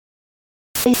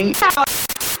Hello,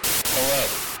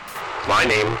 my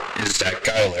name is Zach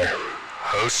Geiler,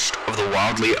 host of the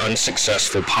wildly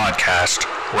unsuccessful podcast,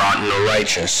 Rotten or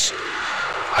Righteous.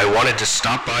 I wanted to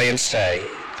stop by and say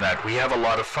that we have a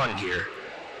lot of fun here,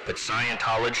 but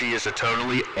Scientology is a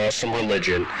totally awesome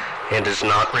religion and is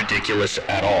not ridiculous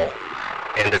at all.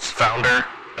 And its founder,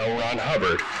 L. Ron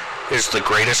Hubbard, is the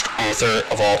greatest author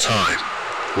of all time.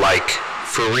 Like,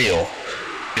 for real.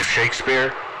 If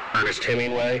Shakespeare, Ernest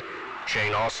Hemingway,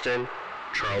 Jane Austen,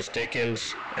 Charles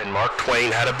Dickens, and Mark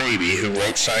Twain had a baby who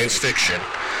wrote science fiction,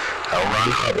 L.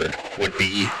 Ron Hubbard would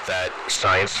be that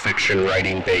science fiction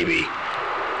writing baby.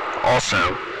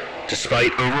 Also,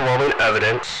 despite overwhelming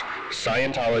evidence,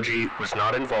 Scientology was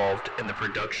not involved in the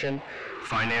production,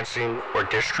 financing, or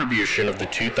distribution of the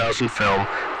 2000 film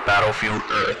Battlefield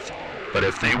Earth. But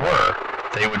if they were,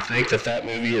 they would think that that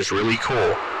movie is really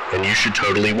cool, and you should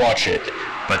totally watch it.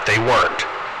 But they weren't.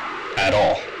 At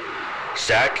all.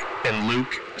 Zach and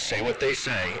Luke say what they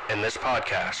say in this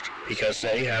podcast because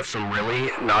they have some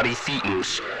really naughty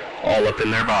thetans all up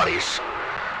in their bodies.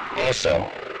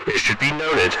 Also, it should be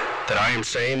noted that I am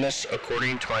saying this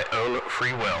according to my own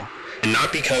free will, and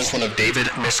not because one of David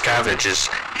Miscavige's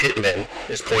hitmen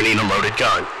is pointing a loaded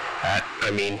gun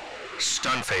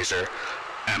stun phaser,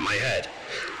 at my head.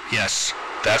 Yes,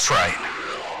 that's right.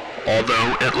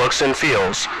 Although it looks and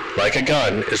feels like a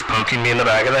gun is poking me in the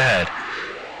back of the head,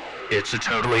 it's a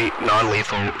totally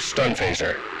non-lethal stun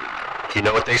phaser. You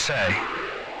know what they say,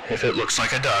 if it looks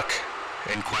like a duck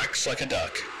and quacks like a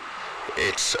duck,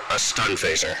 it's a stun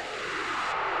phaser.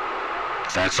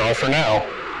 That's all for now.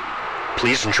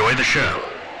 Please enjoy the show.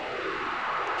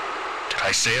 Did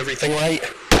I say everything right?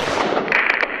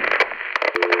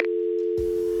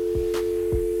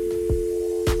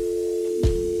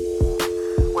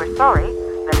 We're sorry,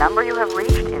 the number you have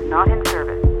reached is not in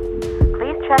service.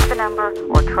 Please check the number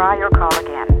or try your call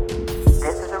again.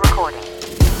 This is a recording.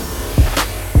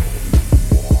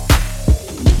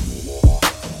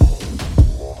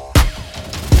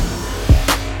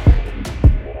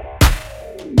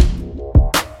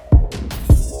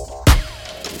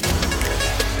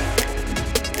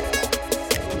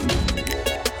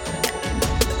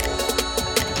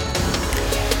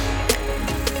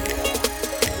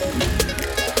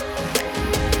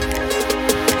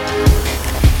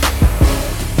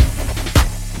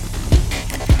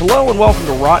 Hello and welcome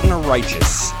to Rotten or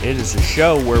Righteous. It is a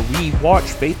show where we watch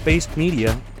faith-based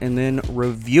media and then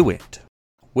review it.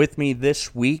 With me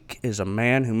this week is a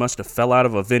man who must have fell out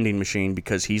of a vending machine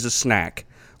because he's a snack,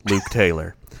 Luke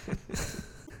Taylor.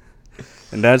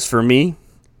 And as for me,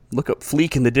 look up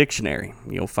fleek in the dictionary.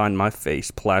 You'll find my face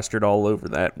plastered all over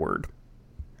that word.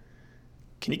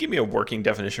 Can you give me a working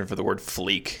definition for the word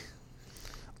fleek?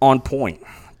 On point,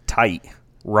 tight,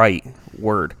 right,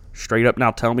 word. Straight up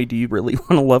now, tell me, do you really want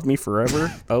to love me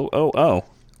forever? Oh.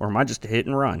 Or am I just a hit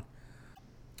and run?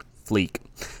 Fleek.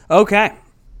 Okay.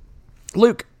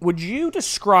 Luke, would you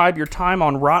describe your time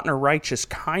on Rotten or Righteous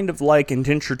kind of like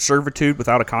indentured servitude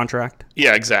without a contract?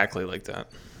 Yeah, exactly like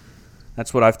that.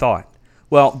 That's what I've thought.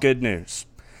 Well, good news.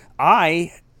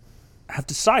 I have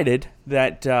decided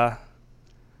that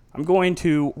I'm going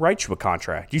to write you a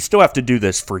contract. You still have to do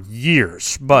this for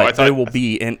years, but it will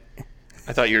be in...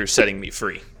 I thought you were setting me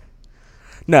free.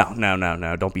 No.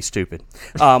 Don't be stupid.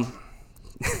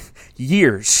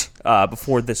 Years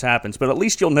before this happens, but at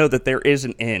least you'll know that there is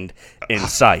an end in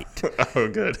sight. Oh,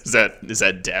 good. Is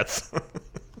that death?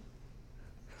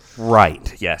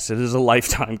 Right. Yes, it is a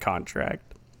lifetime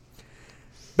contract.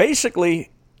 Basically,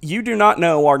 you do not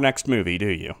know our next movie, do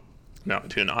you? No, I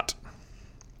do not.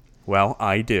 Well,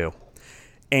 I do.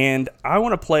 And I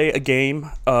want to play a game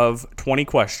of 20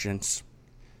 questions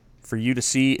for you to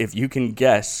see if you can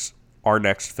guess our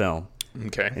next film.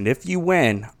 Okay. And if you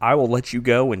win, I will let you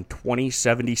go in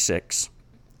 2076.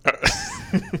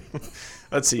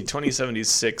 Let's see,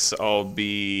 2076, I'll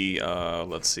be,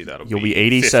 that'll You'll be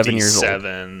 87 years old.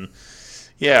 57.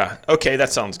 Yeah, okay,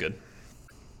 that sounds good.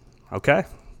 Okay,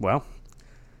 well,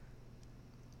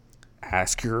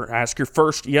 ask your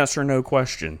first yes or no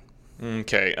question.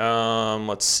 Okay,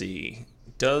 let's see.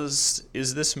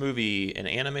 Is this movie an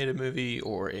animated movie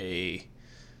or a...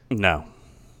 No.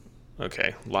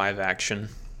 Okay, live action.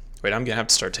 Wait, I'm going to have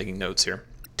to start taking notes here.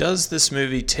 Does this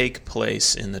movie take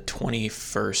place in the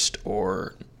 21st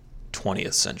or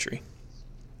 20th century?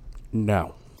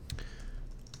 No.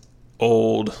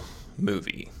 Old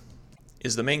movie.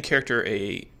 Is the main character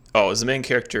a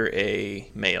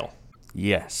male?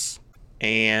 Yes.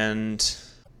 And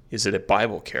is it a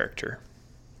Bible character?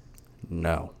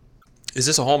 No. Is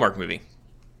this a Hallmark movie?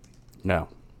 No.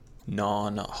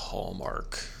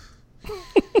 Non-Hallmark.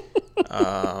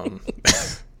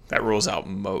 That rules out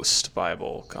most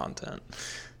Bible content.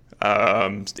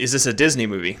 Is this a Disney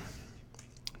movie?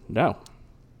 No.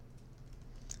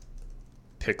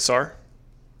 Pixar?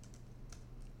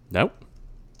 Nope.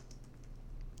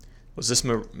 Was this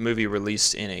movie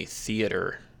released in a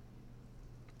theater?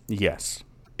 Yes.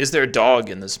 Is there a dog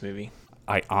in this movie?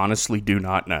 I honestly do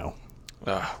not know.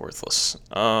 Worthless.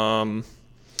 That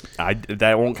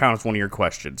won't count as one of your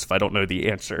questions if I don't know the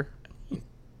answer.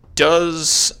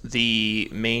 Does the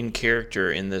main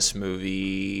character in this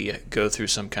movie go through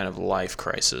some kind of life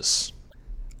crisis?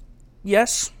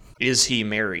 Yes. Is he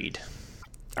married?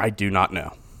 I do not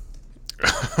know.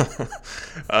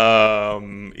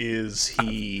 Is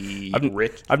he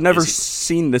rich? I've never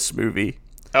seen this movie.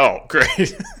 Oh,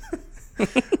 great.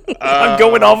 I'm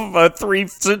going off of a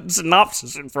 3-sentence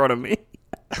synopsis in front of me.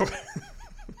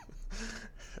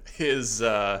 Is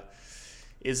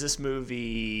this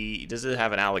movie, does it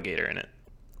have an alligator in it?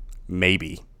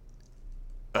 Maybe.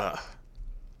 I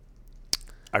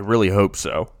really hope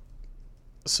so.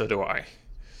 So do I.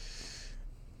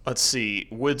 Let's see.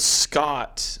 Would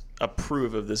Scott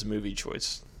approve of this movie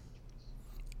choice?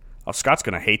 Oh, Scott's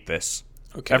going to hate this.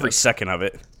 Okay. Every second of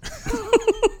it.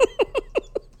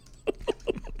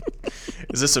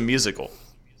 Is this a musical?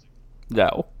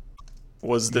 No.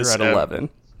 Was this You're at 11.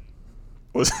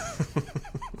 Was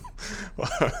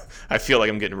I feel like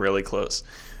I'm getting really close.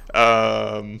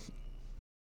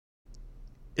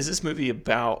 Is this movie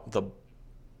about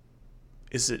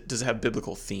does it have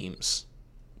biblical themes?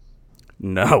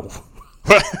 No.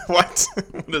 What?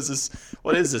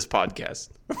 What is this podcast?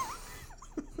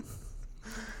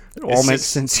 It all makes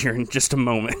sense here in just a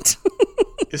moment.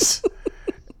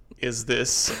 Is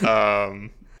this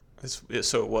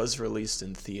so it was released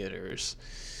in theaters,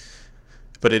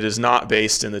 but it is not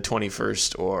based in the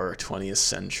 21st or 20th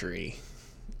century.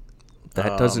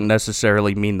 That doesn't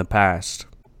necessarily mean the past.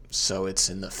 So it's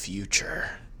in the future.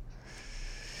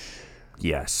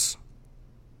 Yes.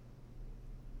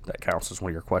 That counts as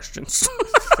one of your questions.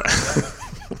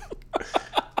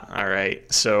 All right.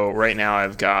 So right now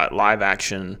I've got live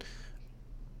action,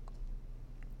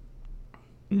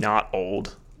 not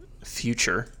old,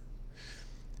 future.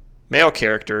 Male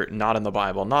character, not in the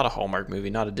Bible, not a Hallmark movie,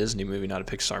 not a Disney movie, not a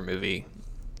Pixar movie.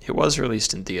 It was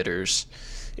released in theaters.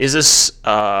 Is this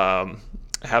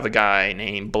have a guy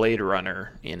named Blade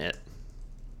Runner in it?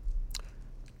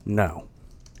 No.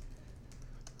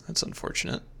 That's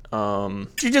unfortunate.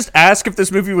 Did you just ask if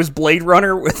this movie was Blade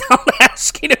Runner without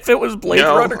asking if it was Blade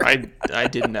Runner? No, I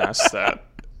didn't ask that.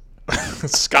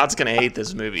 Scott's gonna hate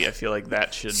this movie. I feel like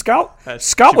that should Scott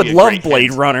should would be a love great Blade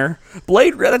hint. Runner.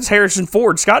 That's Harrison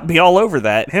Ford. Scott would be all over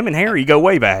that. Him and Harry go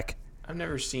way back. I've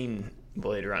never seen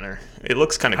Blade Runner. It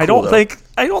looks kind of cool. I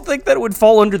don't think that it would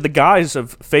fall under the guise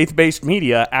of faith-based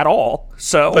media at all.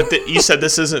 So, But you said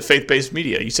this isn't faith-based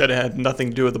media. You said it had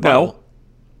nothing to do with the Bible. No.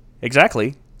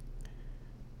 Exactly.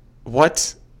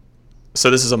 What?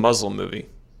 So this is a Muslim movie.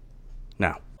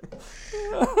 No.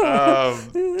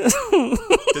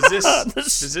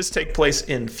 Does this take place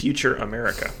in future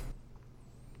America?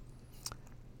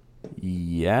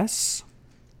 Yes.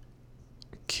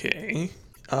 Okay.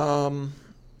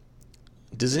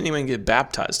 Does anyone get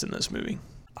baptized in this movie?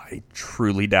 I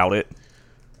truly doubt it.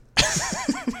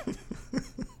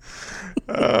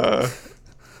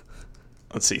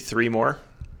 Let's see, 3 more.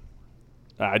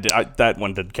 That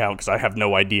one didn't count because I have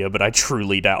no idea, but I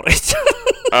truly doubt it.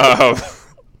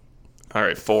 All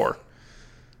right, 4.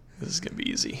 This is going to be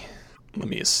easy. Let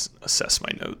me assess my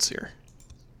notes here.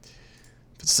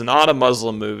 If it's not a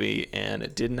Muslim movie and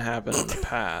it didn't happen in the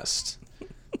past,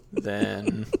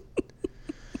 then...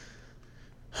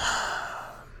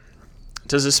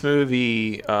 Does this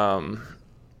movie...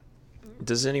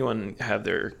 does anyone have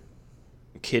their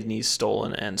kidneys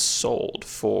stolen and sold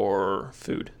for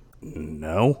food?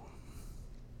 No.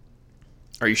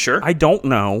 Are you sure? I don't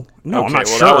know. No, okay, I'm not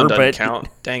well, sure, that one doesn't but count.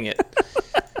 Dang it.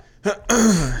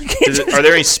 Are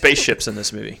there any spaceships in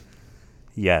this movie?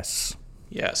 Yes.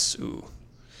 Yes. Ooh.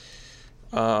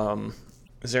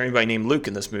 Is there anybody named Luke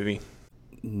in this movie?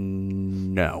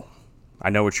 No.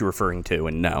 I know what you're referring to,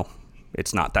 and no,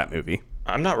 it's not that movie.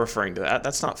 I'm not referring to that.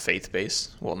 That's not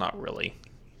faith-based. Well, not really.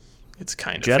 It's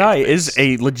kind of Jedi faith-based. is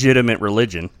a legitimate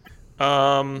religion.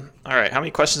 All right. How many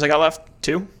questions I got left?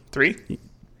 2? 3?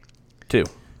 2.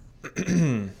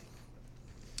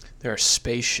 There are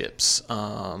spaceships,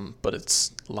 but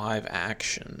it's live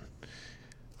action.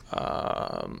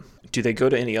 Do they go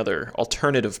to any other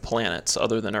alternative planets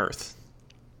other than Earth?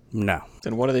 No.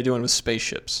 Then what are they doing with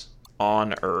spaceships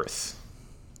on Earth?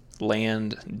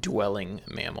 Land-dwelling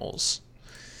mammals.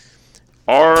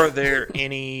 Are there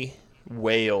any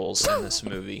whales in this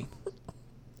movie.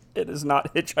 It is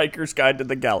not Hitchhiker's Guide to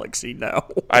the Galaxy, no.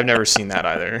 I've never seen that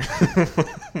either.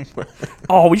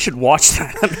 Oh, we should watch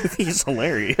that. That movie is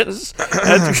hilarious.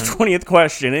 That's your 20th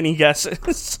question. Any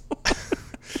guesses?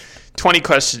 20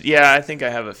 questions. Yeah, I think I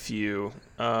have a few.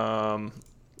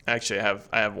 Actually, I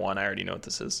have one. I already know what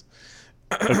this is.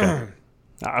 Okay.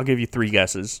 I'll give you 3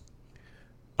 guesses.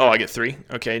 Oh, I get 3?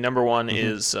 Okay, number 1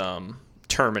 is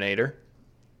Terminator.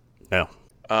 No.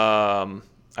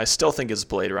 I still think it's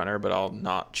Blade Runner, but I'll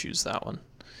not choose that one.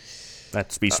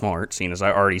 That's be smart, seeing as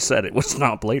I already said it was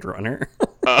not Blade Runner.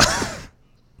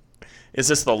 Is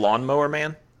this the Lawnmower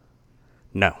Man?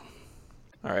 No.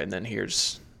 All right, and then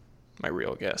here's my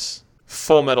real guess.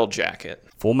 Full Metal Jacket.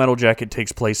 Full Metal Jacket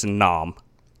takes place in Nam.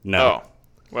 No. Oh,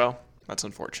 well, that's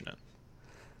unfortunate.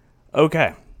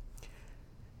 Okay.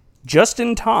 Just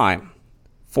in time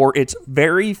for its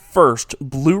very first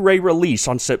Blu-ray release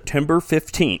on September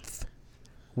 15th,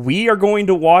 we are going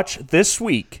to watch this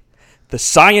week the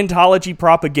Scientology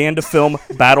propaganda film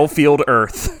Battlefield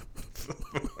Earth.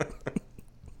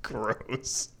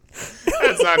 Gross.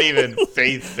 That's not even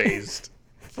faith-based.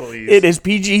 Please. It is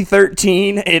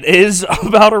PG-13. It is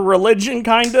about a religion,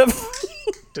 kind of.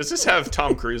 Does this have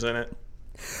Tom Cruise in it?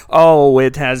 Oh,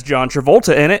 it has John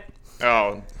Travolta in it.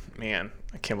 Oh, man.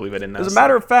 I can't believe I didn't know. As a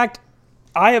matter of fact,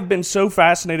 I have been so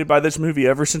fascinated by this movie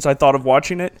ever since I thought of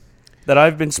watching it that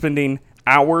I've been spending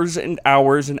hours and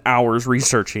hours and hours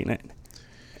researching it.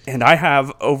 And I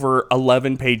have over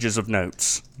 11 pages of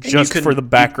notes just for the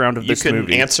background of this movie. You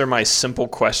couldn't answer my simple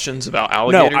questions about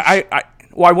alligators? No, I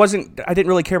didn't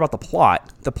really care about the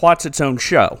plot. The plot's its own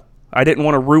show. I didn't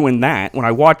want to ruin that when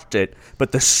I watched it,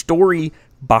 but the story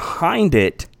behind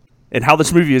it and how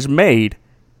this movie is made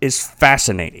is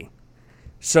fascinating.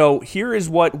 So here is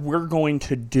what we're going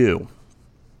to do.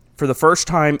 For the first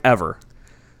time ever,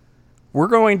 we're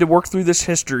going to work through this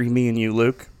history, me and you,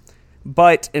 Luke.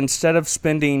 But instead of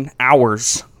spending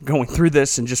hours going through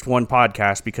this in just one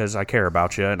podcast, because I care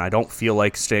about you and I don't feel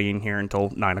like staying here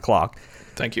until 9 o'clock.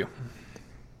 Thank you.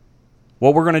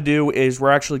 What we're going to do is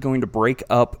we're actually going to break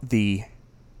up the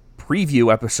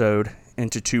preview episode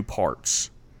into 2 parts.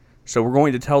 So we're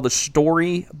going to tell the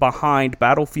story behind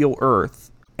Battlefield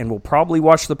Earth, and we'll probably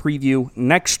watch the preview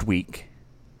next week,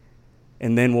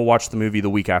 and then we'll watch the movie the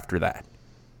week after that.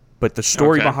 But the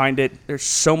story behind it, there's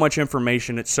so much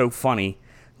information, it's so funny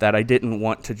that I didn't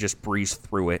want to just breeze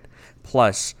through it.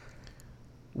 Plus,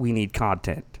 we need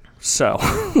content. So.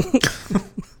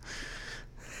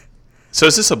 So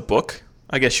is this a book?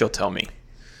 I guess you'll tell me.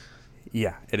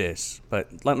 Yeah, it is.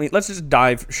 But let's just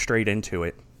dive straight into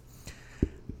it.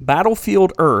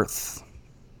 Battlefield Earth,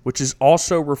 which is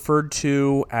also referred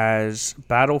to as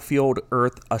Battlefield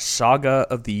Earth: A Saga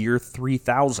of the Year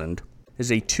 3000,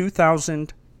 is a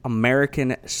 2000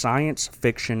 American science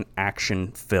fiction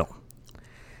action film.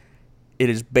 It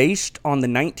is based on the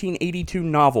 1982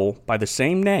 novel by the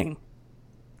same name,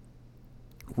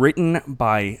 written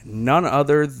by none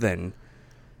other than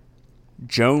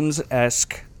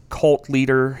Jones-esque cult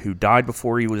leader who died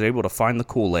before he was able to find the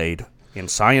Kool-Aid, and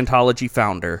Scientology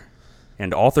founder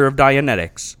and author of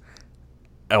Dianetics,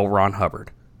 L. Ron Hubbard.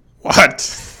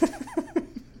 What?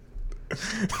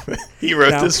 He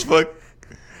wrote this book?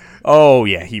 Oh,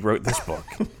 yeah, he wrote this book.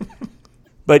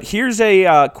 But here's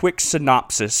a quick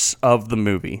synopsis of the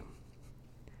movie.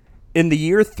 In the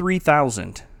year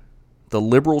 3000, the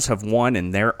liberals have won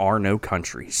and there are no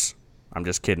countries. I'm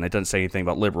just kidding. It doesn't say anything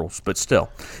about liberals, but still.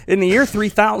 In the year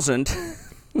 3000...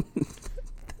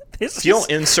 If you'll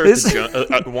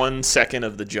insert 1 second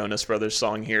of the Jonas Brothers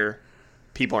song here,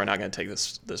 people are not going to take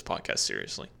this podcast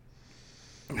seriously.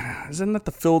 Isn't that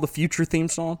the Phil the Future theme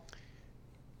song?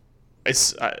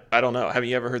 It's I don't know. Have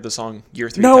you ever heard the song Year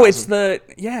 3000? No, it's the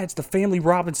Family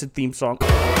Robinson theme song. He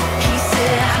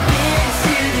said, I've been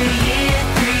to the year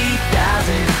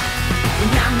 3000.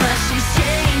 Not much has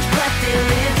changed, but they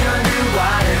lived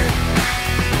underwater.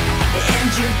 And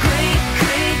your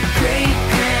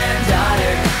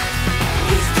great-great-great-granddaughter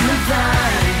is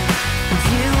divine.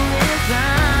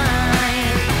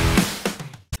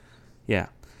 Yeah.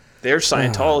 They're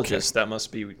Scientologists. Okay.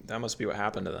 That must be what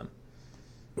happened to them.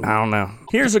 I don't know.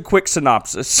 Here's a quick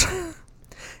synopsis.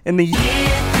 In the year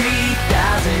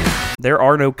 3000, there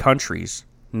are no countries,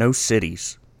 no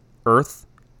cities. Earth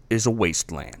is a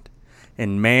wasteland,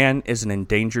 and man is an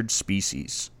endangered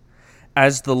species.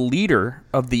 As the leader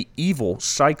of the evil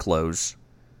Cyclos,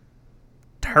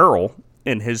 Terrell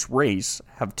and his race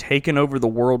have taken over the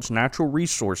world's natural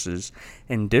resources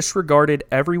and disregarded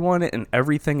everyone and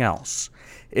everything else.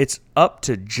 It's up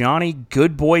to Johnny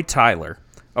Goodboy Tyler,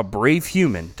 a brave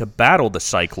human, to battle the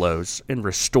Cyclos and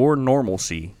restore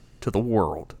normalcy to the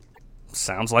world.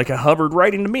 Sounds like a Hubbard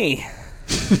writing to me.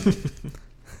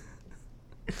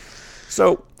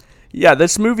 So, yeah,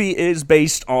 this movie is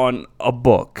based on a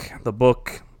book. The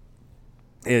book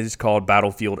is called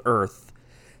Battlefield Earth,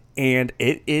 and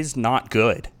it is not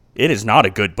good. It is not a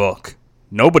good book.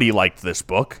 Nobody liked this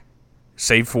book,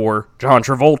 save for John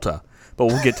Travolta, but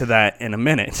we'll get to that in a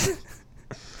minute.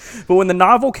 But when the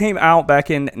novel came out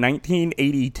back in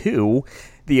 1982,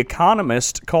 The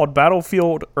Economist called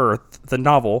Battlefield Earth, the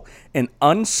novel, an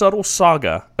unsubtle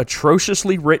saga,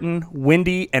 atrociously written,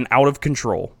 windy, and out of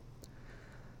control.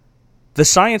 The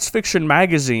science fiction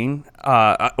magazine,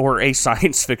 or a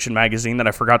science fiction magazine that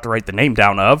I forgot to write the name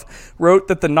down of, wrote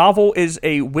that the novel is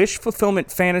a wish fulfillment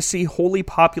fantasy wholly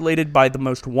populated by the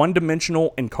most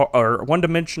one-dimensional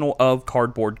of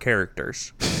cardboard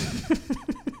characters.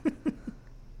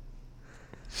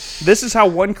 This is how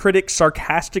one critic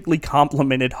sarcastically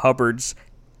complimented Hubbard.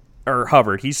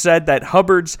 He said that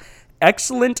Hubbard's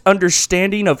excellent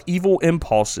understanding of evil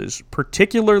impulses,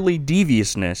 particularly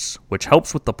deviousness, which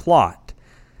helps with the plot,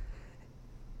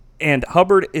 and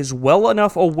Hubbard is well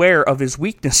enough aware of his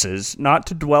weaknesses not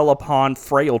to dwell upon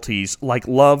frailties like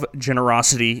love,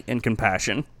 generosity, and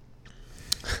compassion.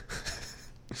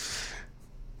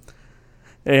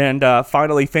 And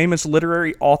finally, famous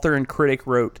literary author and critic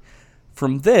wrote,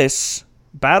 "From this,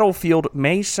 Battlefield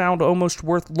may sound almost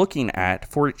worth looking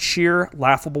at for its sheer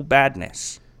laughable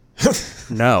badness.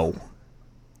 No.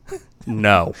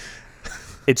 No.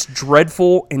 It's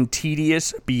dreadful and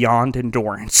tedious beyond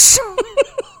endurance."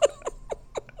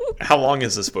 How long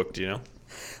is this book, do you know?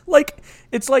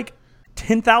 It's like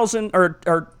 10,000,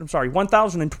 I'm sorry,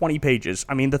 1,020 pages.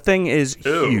 I mean, the thing is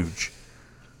huge.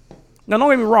 Now,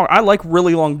 don't get me wrong, I like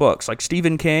really long books. Like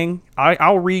Stephen King,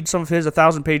 I'll read some of his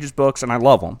 1,000-pages books, and I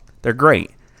love them. They're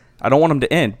great. I don't want them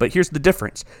to end, but here's the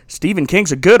difference. Stephen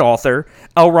King's a good author.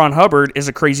 L. Ron Hubbard is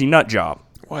a crazy nut job.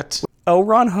 What? L.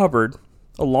 Ron Hubbard,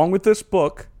 along with this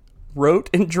book, wrote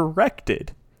and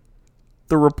directed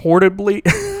the reportedly...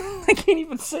 I can't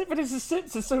even say it, but it's a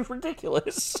sentence. It's so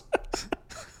ridiculous.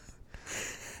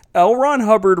 L. Ron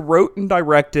Hubbard wrote and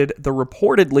directed the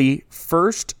reportedly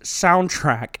first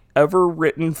soundtrack ever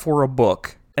written for a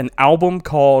book, an album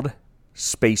called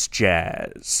Space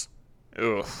Jazz.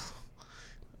 Ugh.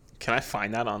 Can I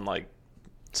find that on,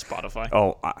 Spotify?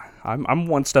 Oh, I'm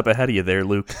one step ahead of you there,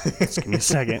 Luke. Just give me a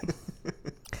second.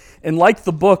 And like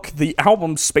the book, the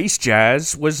album Space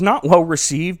Jazz was not well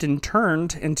received and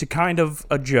turned into kind of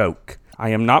a joke. I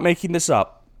am not making this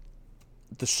up.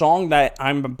 The song that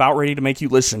I'm about ready to make you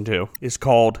listen to is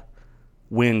called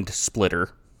Wind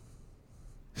Splitter.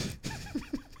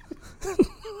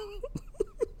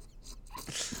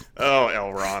 Oh,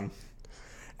 Elron.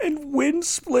 And Wind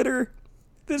Splitter,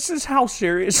 this is how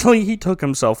seriously he took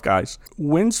himself, guys.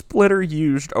 Wind Splitter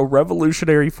used a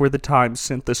revolutionary for the time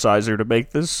synthesizer to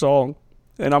make this song.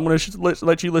 And I'm going to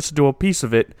let you listen to a piece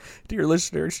of it, dear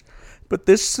listeners. But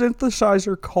this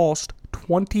synthesizer cost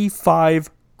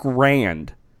 $25,000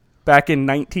 back in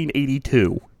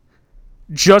 1982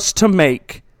 just to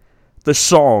make the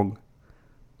song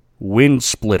Wind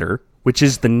Splitter, which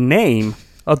is the name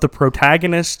of the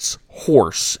protagonist's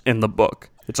horse in the book.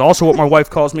 It's also what my wife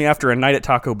calls me after a night at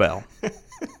Taco Bell.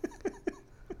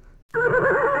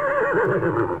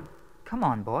 Come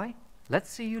on, boy. Let's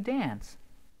see you dance.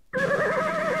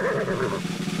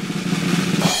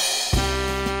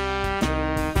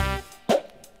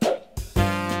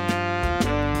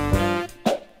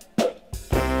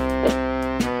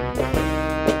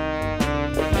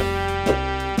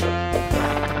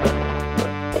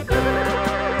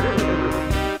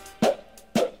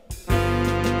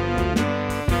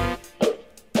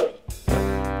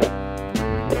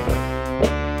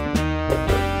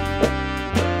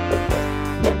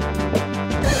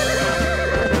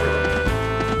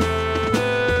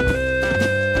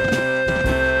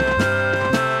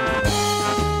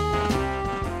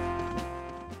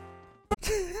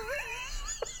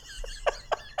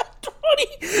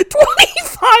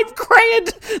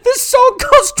 $25,000. This song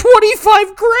cost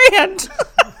 $25,000.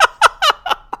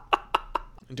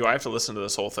 Do I have to listen to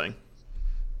this whole thing?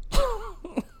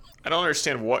 I don't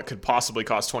understand what could possibly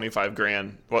cost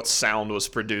 $25,000. What sound was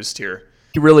produced here?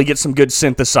 You really get some good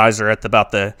synthesizer at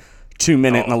about the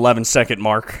 2-minute and 11-second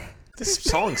mark. This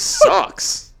song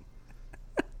sucks.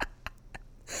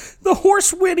 The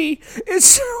horse whinny is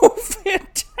so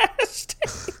fantastic.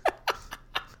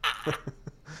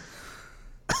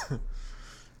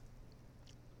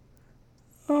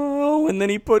 Oh, and then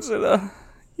he puts in an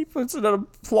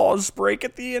applause break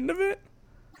at the end of it.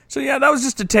 So yeah, that was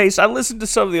just a taste. I listened to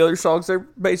some of the other songs. They're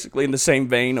basically in the same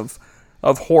vein of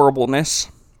horribleness.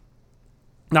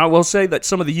 Now, I will say that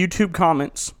some of the YouTube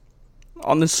comments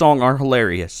on this song are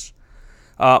hilarious.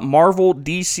 Marvel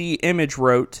DC Image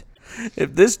wrote,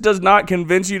 "If this does not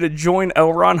convince you to join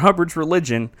L. Ron Hubbard's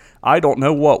religion, I don't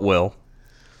know what will."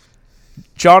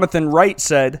 Jonathan Wright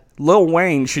said, "Lil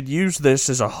Wayne should use this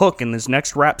as a hook in his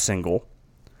next rap single."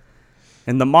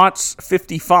 And the Mott's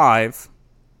 55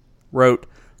 wrote,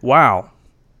 "Wow,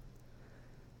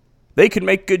 they could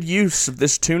make good use of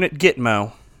this tune at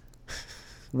Gitmo.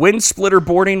 Wind splitter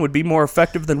boarding would be more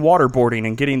effective than waterboarding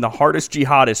in getting the hardest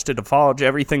jihadists to divulge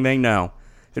everything they know.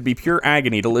 It'd be pure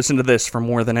agony to listen to this for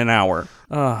more than an hour."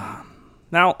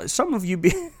 Now, some of you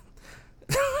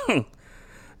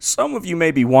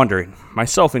may be wondering,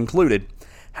 myself included,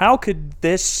 how could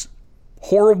this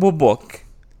horrible book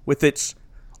with its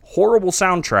horrible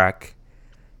soundtrack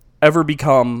ever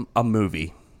become a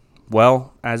movie?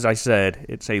 Well, as I said,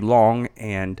 it's a long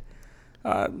and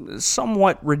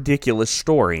somewhat ridiculous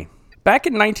story. Back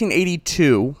in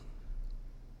 1982,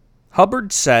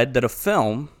 Hubbard said that a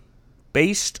film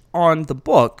based on the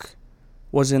book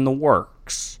was in the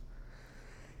works.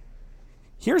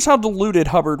 Here's how deluded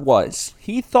Hubbard was.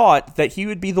 He thought that he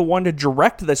would be the one to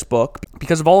direct this book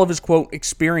because of all of his, quote,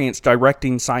 experience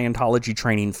directing Scientology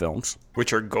training films.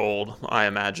 Which are gold, I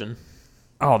imagine.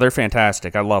 Oh, they're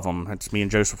fantastic. I love them. It's me and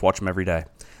Joseph watch them every day.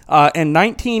 In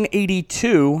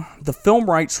 1982, the film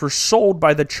rights were sold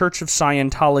by the Church of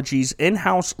Scientology's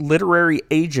in-house literary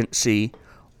agency,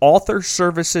 Author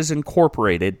Services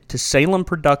Incorporated, to Salem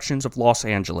Productions of Los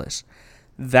Angeles.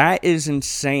 That is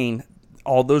insane.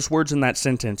 All those words in that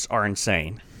sentence are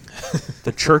insane.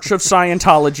 The Church of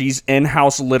Scientology's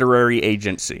in-house literary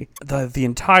agency.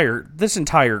 This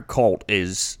entire cult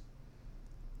it's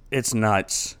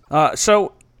nuts.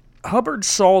 So Hubbard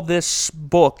saw this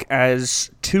book as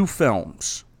 2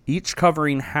 films, each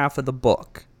covering half of the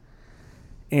book.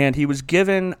 And he was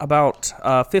given about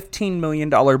a $15 million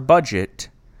budget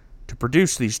to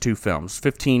produce these 2 films,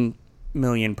 $15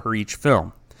 million per each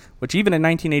film, which even in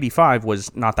 1985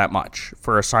 was not that much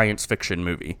for a science fiction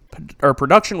movie.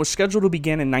 Production was scheduled to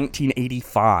begin in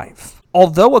 1985.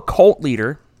 Although a cult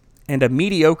leader and a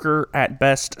mediocre at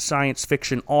best science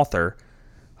fiction author,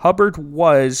 Hubbard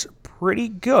was pretty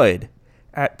good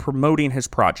at promoting his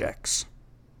projects,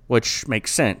 which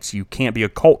makes sense. You can't be a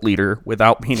cult leader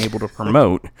without being able to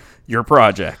promote your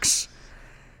projects.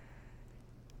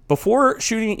 Before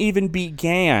shooting even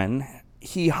began,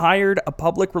 he hired a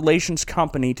public relations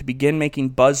company to begin making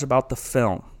buzz about the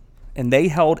film, and they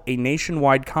held a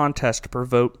nationwide contest to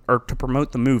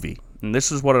promote the movie. And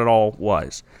this is what it all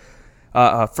was.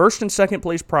 First and second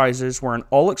place prizes were an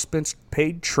all-expense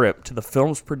paid trip to the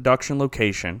film's production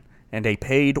location and a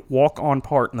paid walk-on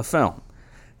part in the film.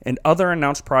 And other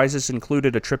announced prizes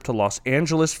included a trip to Los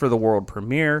Angeles for the world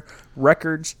premiere,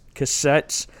 records,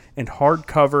 cassettes, and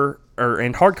hardcover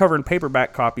and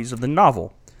paperback copies of the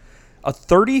novel. A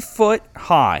 30-foot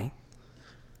high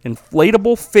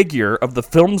inflatable figure of the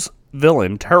film's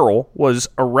villain, Terrell, was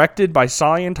erected by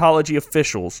Scientology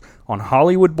officials on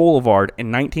Hollywood Boulevard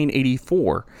in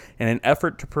 1984 in an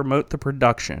effort to promote the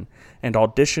production, and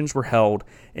auditions were held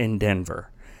in Denver.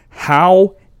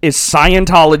 How is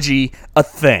Scientology a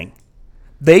thing?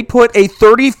 They put a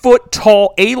 30-foot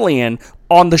tall alien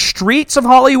on the streets of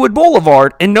Hollywood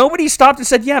Boulevard, and nobody stopped and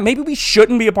said, yeah, maybe we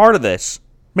shouldn't be a part of this.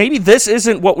 Maybe this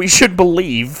isn't what we should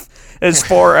believe as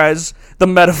far as the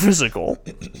metaphysical.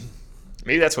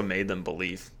 Maybe that's what made them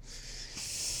believe.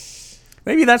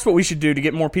 Maybe that's what we should do to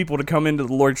get more people to come into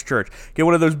the Lord's church. Get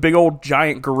one of those big old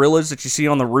giant gorillas that you see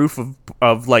on the roof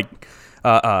of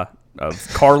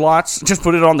car lots. Just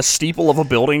put it on the steeple of a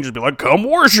building. Just be like, come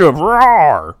worship.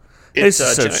 Rawr.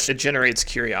 It generates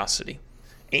curiosity.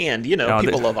 And,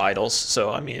 people love idols.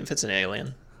 So, if it's an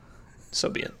alien, so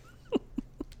be it.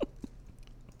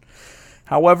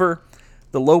 However,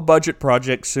 the low-budget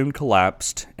project soon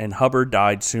collapsed, and Hubbard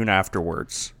died soon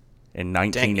afterwards in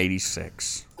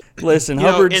 1986. Listen,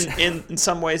 Hubbard. In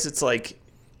some ways, it's like,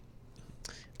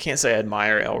 I can't say I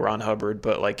admire L. Ron Hubbard,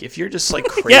 but like if you're just like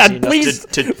crazy enough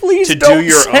to do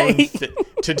your own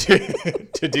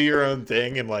to do your own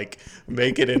thing and like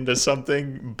make it into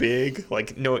something big,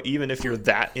 like no, even if you're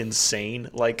that insane,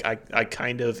 like I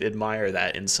kind of admire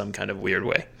that in some kind of weird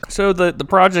way. So the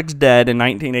project's dead in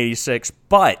 1986,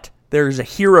 but there's a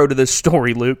hero to this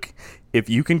story, Luke, if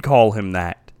you can call him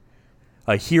that.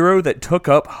 A hero that took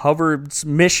up Hubbard's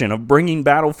mission of bringing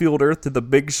Battlefield Earth to the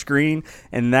big screen,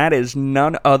 and that is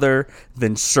none other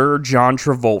than Sir John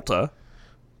Travolta.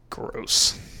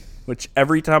 Gross. Which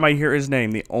every time I hear his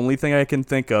name, the only thing I can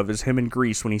think of is him in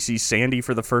Grease when he sees Sandy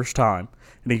for the first time.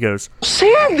 And he goes,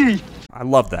 Sandy! I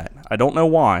love that. I don't know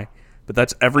why, But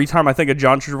that's every time I think of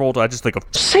John Travolta, I just think of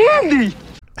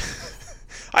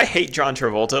I hate John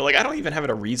Travolta. Like, I don't even have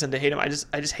a reason to hate him. I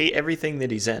just hate everything that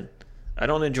he's in. I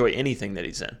don't enjoy anything that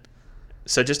he's in.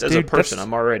 So just as a person,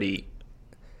 I'm already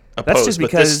opposed. just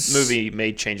but because- this movie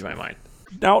may change my mind.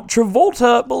 Now,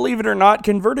 Travolta, believe it or not,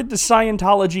 converted to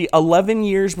Scientology 11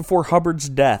 years before Hubbard's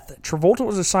death. Travolta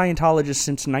was a Scientologist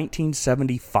since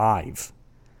 1975.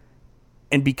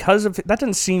 And because of... That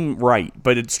doesn't seem right,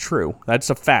 but it's true. That's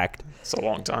a fact. It's a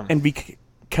long time. And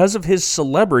because of his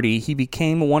celebrity, he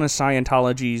became one of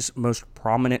Scientology's most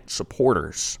prominent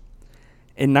supporters.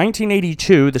 In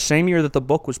 1982, the same year that the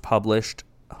book was published,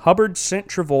 Hubbard sent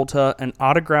Travolta an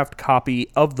autographed copy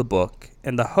of the book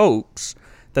in the hopes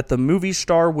that the movie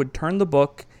star would turn the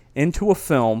book into a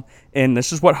film, and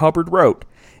this is what Hubbard wrote,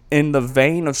 in the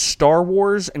vein of Star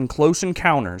Wars and Close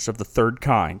Encounters of the Third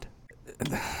Kind.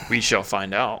 We shall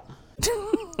find out.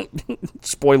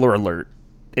 Spoiler alert,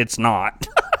 it's not.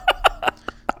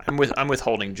 I'm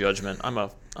withholding judgment. I'm a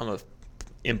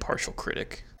impartial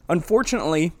critic.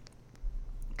 Unfortunately,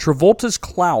 Travolta's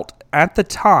clout at the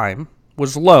time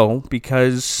was low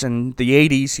because in the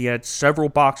 80s he had several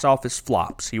box office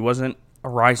flops. He wasn't a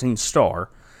rising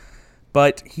star,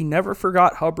 but he never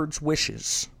forgot Hubbard's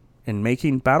wishes, and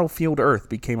making Battlefield Earth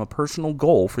became a personal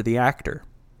goal for the actor.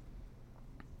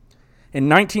 In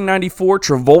 1994,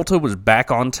 Travolta was back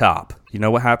on top. You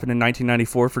know what happened in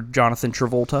 1994 for Jonathan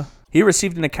Travolta? He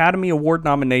received an Academy Award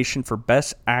nomination for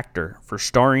Best Actor for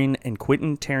starring in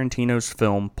Quentin Tarantino's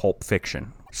film Pulp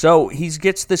Fiction. So he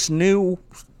gets this new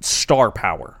star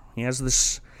power. He has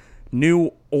this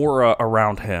new aura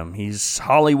around him. He's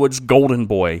Hollywood's golden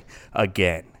boy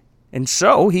again. And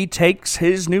so he takes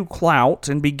his new clout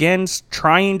and begins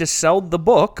trying to sell the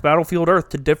book, Battlefield Earth,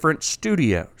 to different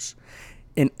studios.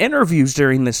 In interviews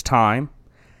during this time,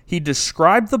 he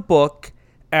described the book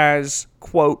as,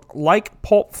 quote, like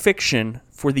Pulp Fiction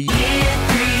for the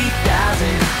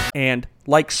and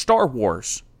like Star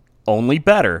Wars, only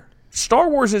better. Star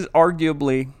Wars is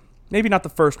arguably, maybe not the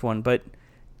first one, but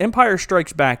Empire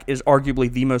Strikes Back is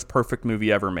arguably the most perfect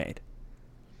movie ever made.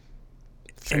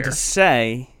 Fair. And to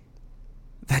say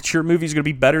that your movie's going to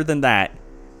be better than that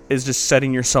is just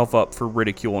setting yourself up for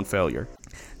ridicule and failure.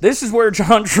 This is where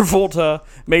John Travolta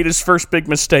made his first big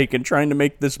mistake in trying to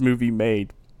make this movie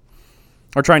made.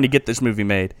 Or trying to get this movie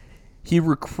made. He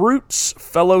recruits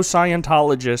fellow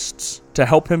Scientologists to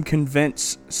help him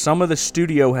convince some of the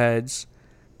studio heads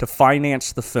to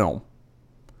finance the film.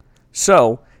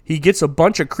 So, he gets a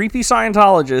bunch of creepy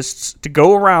Scientologists to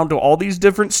go around to all these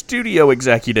different studio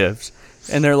executives.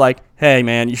 And they're like, hey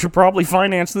man, you should probably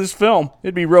finance this film.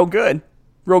 It'd be real good.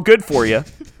 Real good for you.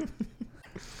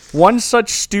 One such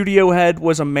studio head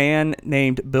was a man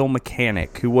named Bill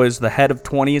Mechanic, who was the head of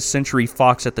 20th Century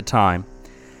Fox at the time.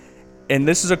 And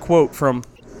this is a quote from...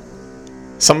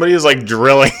 Somebody is like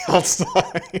drilling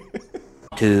outside.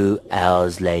 2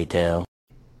 hours later.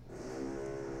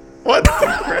 What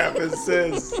the crap is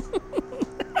this?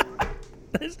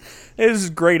 This is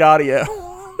great audio.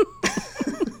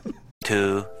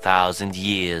 2,000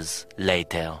 years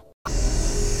later.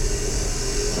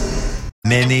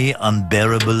 Many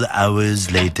unbearable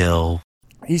hours later.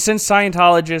 He sends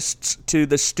Scientologists to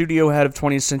the studio head of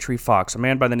 20th Century Fox, a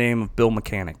man by the name of Bill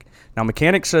Mechanic. Now,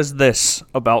 Mechanic says this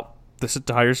about this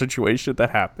entire situation that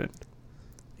happened.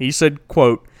 He said,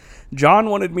 quote, John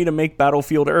wanted me to make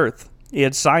Battlefield Earth. He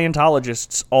had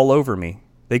Scientologists all over me.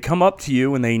 They come up to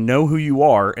you and they know who you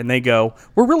are, and they go,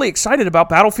 we're really excited about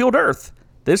Battlefield Earth.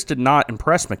 This did not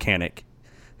impress Mechanic,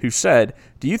 who said,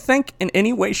 do you think in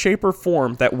any way, shape, or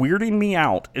form that weirding me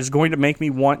out is going to make me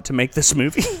want to make this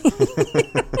movie?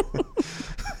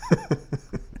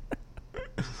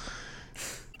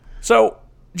 So,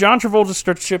 John Travolta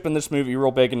starts shipping this movie real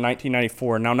big in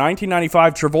 1994. Now,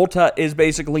 1995, Travolta is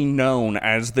basically known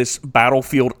as this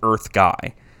Battlefield Earth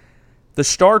guy. The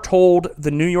star told the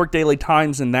New York Daily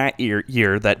Times in that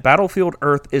year that Battlefield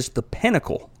Earth is the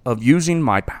pinnacle of using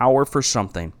my power for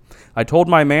something. I told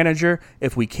my manager,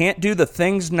 if we can't do the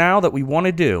things now that we want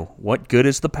to do, what good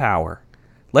is the power?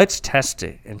 Let's test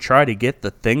it and try to get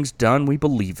the things done we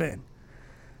believe in.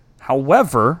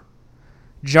 However,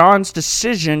 John's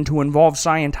decision to involve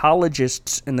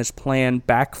Scientologists in this plan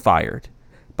backfired.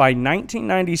 By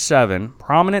 1997,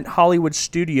 prominent Hollywood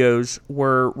studios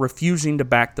were refusing to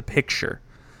back the picture.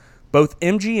 Both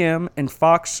MGM and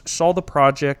Fox saw the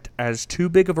project as too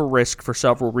big of a risk for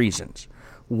several reasons.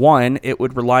 One, it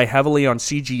would rely heavily on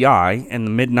CGI in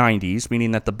the mid-90s,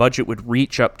 meaning that the budget would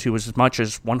reach up to as much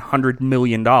as $100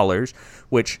 million,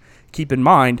 which, keep in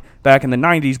mind, back in the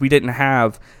 90s, we didn't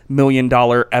have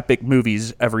million-dollar epic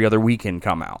movies every other weekend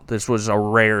come out. This was a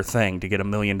rare thing to get $1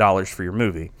 million for your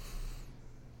movie.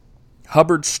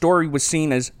 Hubbard's story was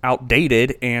seen as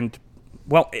outdated and,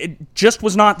 well, it just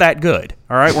was not that good,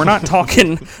 all right? We're not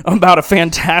talking about a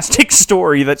fantastic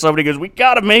story that somebody goes, we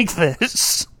gotta make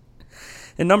this.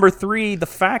 And number 3, the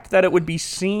fact that it would be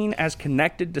seen as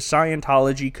connected to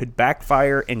Scientology could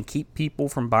backfire and keep people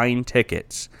from buying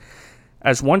tickets.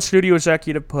 As one studio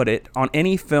executive put it, on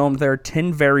any film there are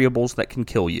 10 variables that can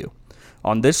kill you.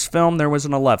 On this film there was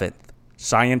an 11th,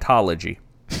 Scientology.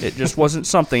 It just wasn't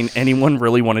something anyone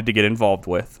really wanted to get involved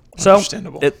with. So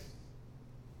it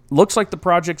looks like the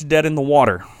project's dead in the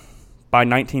water by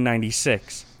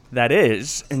 1996. That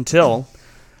is, until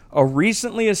a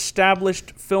recently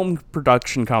established film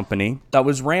production company that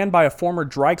was ran by a former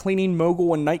dry cleaning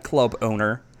mogul and nightclub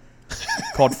owner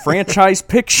called Franchise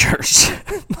Pictures.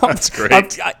 That's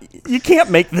great. You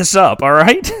can't make this up, all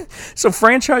right? So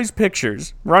Franchise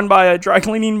Pictures, run by a dry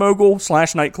cleaning mogul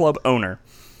 / nightclub owner.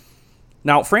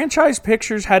 Now, Franchise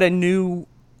Pictures had a new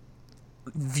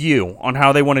view on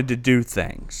how they wanted to do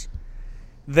things.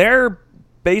 Their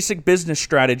basic business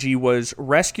strategy was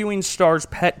rescuing stars'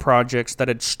 pet projects that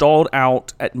had stalled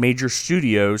out at major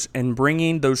studios and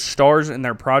bringing those stars and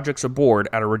their projects aboard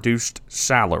at a reduced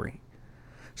salary.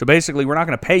 So basically, we're not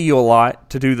going to pay you a lot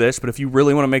to do this, but if you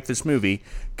really want to make this movie,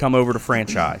 come over to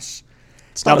Franchise.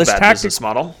 It's not a bad business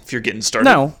model if you're getting started.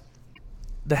 No.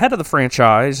 The head of the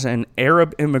franchise, an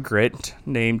Arab immigrant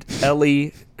named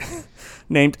Eli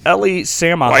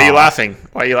Samaha. Why are you laughing?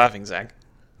 Why are you laughing, Zach?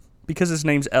 Because his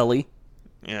name's Eli.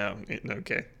 Yeah,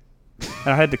 okay.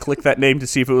 I had to click that name to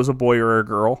see if it was a boy or a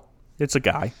girl. It's a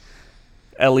guy.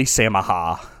 Eli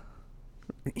Samaha.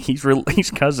 He's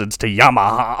cousins to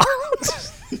Yamaha.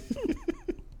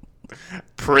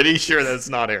 Pretty sure that's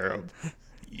not Arab.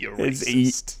 You're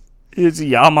racist. It's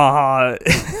Yamaha.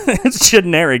 It's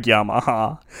generic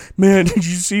Yamaha. Man, did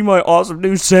you see my awesome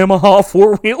new Samaha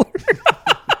four-wheeler?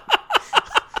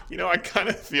 You know, I kind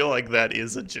of feel like that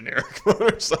is a generic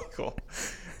motorcycle.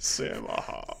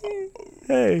 Samaha.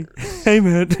 Hey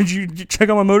man, did you check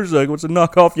out my motorcycle? It's a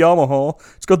knockoff Yamaha.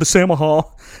 It's called the Samaha.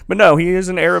 But no, he is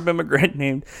an Arab immigrant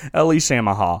named Eli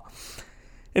Samaha.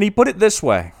 And he put it this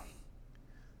way.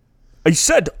 He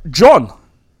said, John,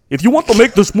 if you want to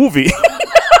make this movie...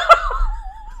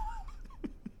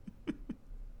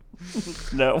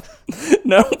 No.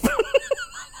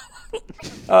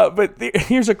 But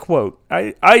here's a quote.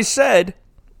 I said,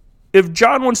 if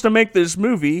John wants to make this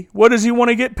movie, what does he want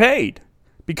to get paid?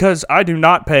 Because I do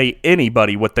not pay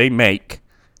anybody what they make.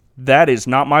 That is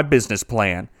not my business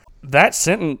plan. That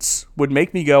sentence would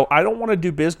make me go, I don't want to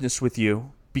do business with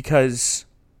you because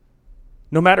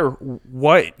no matter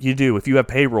what you do, if you have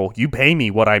payroll, you pay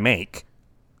me what I make.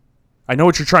 I know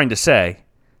what you're trying to say,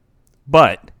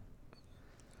 but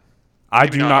I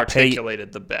do not pay.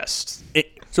 Articulated the best.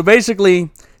 So basically,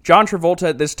 John Travolta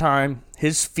at this time,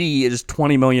 his fee is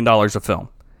 $20 million a film.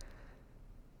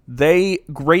 They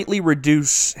greatly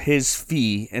reduce his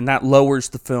fee, and that lowers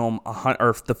the film's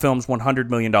 $100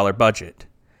 million budget.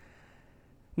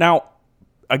 Now,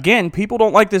 again, people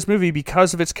don't like this movie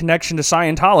because of its connection to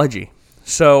Scientology.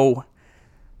 So,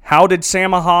 how did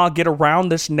Samaha get around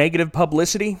this negative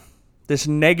publicity? This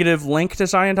negative link to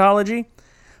Scientology?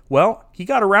 Well, he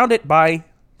got around it by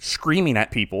screaming at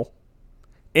people.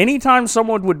 Anytime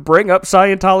someone would bring up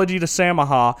Scientology to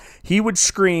Samaha, he would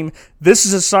scream, "This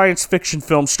is a science fiction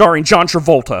film starring John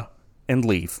Travolta," and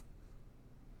leave.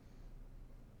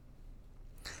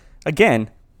 Again,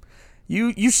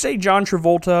 you say John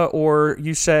Travolta or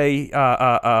you say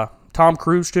Tom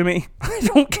Cruise to me, I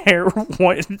don't care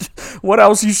what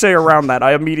else you say around that.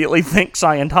 I immediately think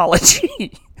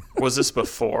Scientology. Was this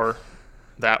before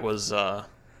that was,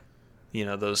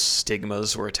 those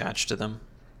stigmas were attached to them?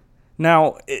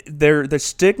 Now, the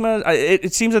stigma.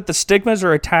 It seems that the stigmas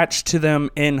are attached to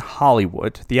them in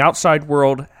Hollywood. The outside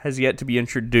world has yet to be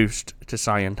introduced to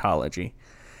Scientology.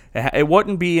 It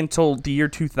wouldn't be until the year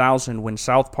 2000 when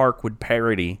South Park would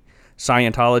parody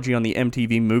Scientology on the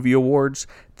MTV Movie Awards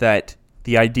that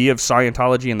the idea of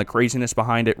Scientology and the craziness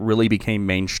behind it really became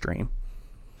mainstream.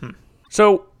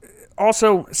 So,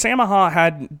 also, Samaha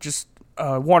had just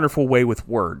a wonderful way with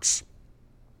words.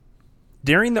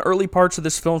 During the early parts of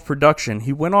this film's production,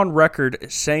 he went on record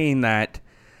saying that,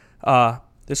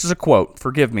 this is a quote,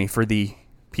 forgive me for the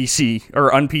PC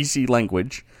or un-PC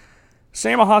language.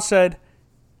 Samaha said,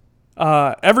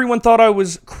 everyone thought I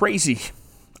was crazy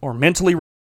or mentally.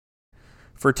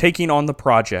 for taking on the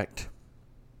project.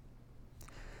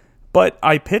 But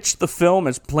I pitched the film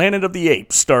as Planet of the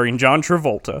Apes, starring John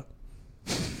Travolta.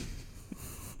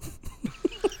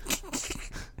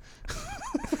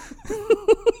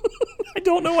 I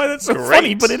don't know why that's so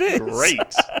funny, but it is. Great.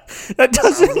 That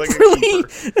doesn't like a really.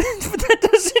 That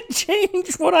doesn't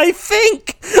change what I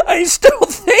think. I still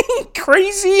think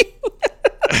crazy.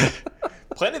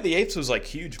 Planet of the Apes was like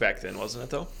huge back then, wasn't it?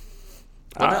 Though,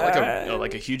 wasn't that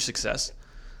like a huge success?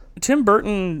 Tim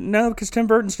Burton, no, because Tim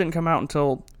Burton's didn't come out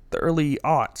until the early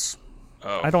aughts.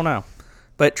 Oh, I don't know,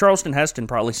 but Charleston Heston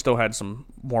probably still had some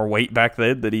more weight back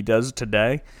then than he does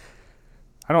today.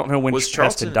 I don't know when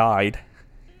Heston died.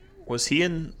 Was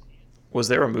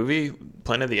there a movie,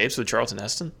 Planet of the Apes, with Charlton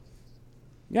Heston?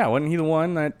 Yeah, wasn't he the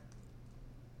one that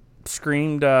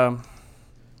screamed,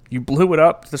 "You blew it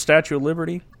up, the Statue of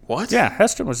Liberty"? What? Yeah,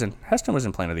 Heston was in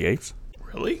Planet of the Apes.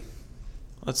 Really?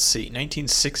 Let's see,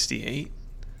 1968.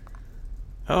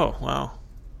 Oh, wow.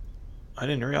 I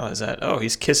didn't realize that. Oh,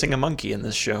 he's kissing a monkey in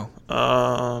this show.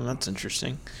 That's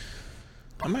interesting.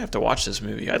 I might have to watch this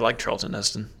movie. I like Charlton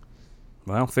Heston.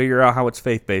 Well, figure out how it's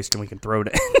faith-based and we can throw it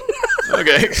in.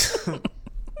 Okay.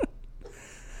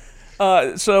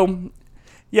 Planet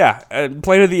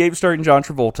of the Apes starring John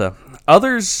Travolta.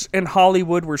 Others in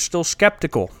Hollywood were still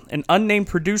skeptical. An unnamed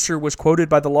producer was quoted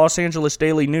by the Los Angeles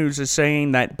Daily News as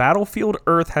saying that Battlefield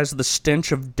Earth has the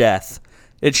stench of death.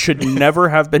 It should never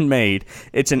have been made.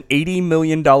 It's an $80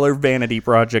 million vanity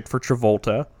project for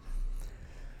Travolta.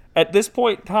 At this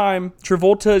point in time,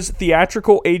 Travolta's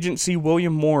theatrical agency,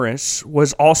 William Morris,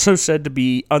 was also said to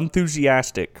be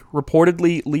unenthusiastic,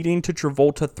 reportedly leading to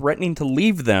Travolta threatening to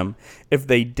leave them if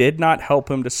they did not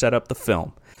help him to set up the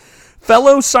film.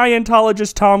 Fellow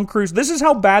Scientologist Tom Cruise, this is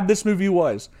how bad this movie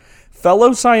was. Fellow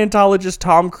Scientologist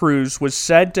Tom Cruise was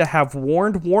said to have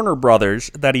warned Warner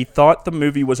Brothers that he thought the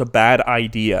movie was a bad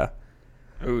idea.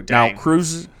 Ooh, dang.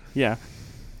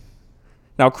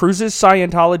 Now, Cruise's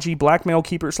Scientology blackmail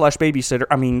keeper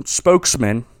 /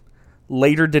 spokesman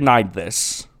later denied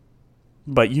this.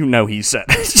 But you know he said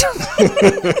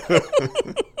it.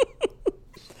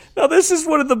 Now, this is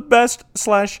one of the best /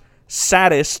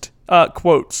 saddest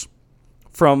quotes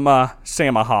from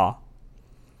Samaha.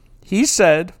 He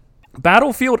said,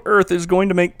 "Battlefield Earth is going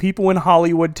to make people in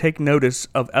Hollywood take notice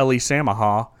of Ellie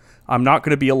Samaha. I'm not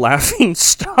going to be a laughing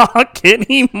stock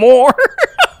anymore."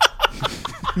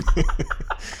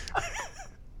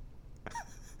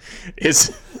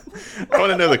 I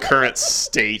want to know the current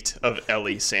state of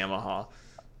Ellie Samaha.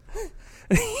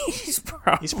 He's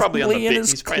probably on the big.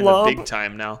 He's probably in the big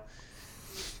time now.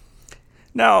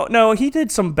 No, he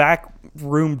did some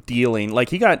backroom dealing. Like,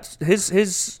 he got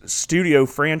his studio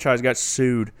franchise got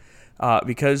sued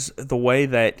because the way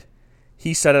that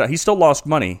he set it up. He still lost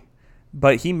money,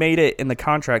 but he made it in the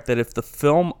contract that if the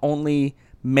film only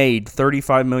made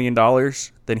 $35 million,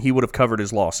 then he would have covered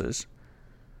his losses.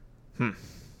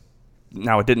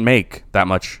 Now, it didn't make that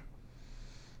much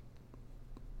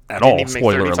at all.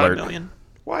 Spoiler alert. Million?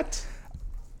 What?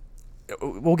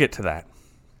 We'll get to that.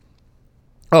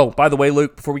 Oh, by the way,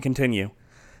 Luke, before we continue,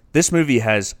 this movie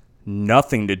has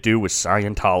nothing to do with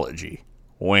Scientology.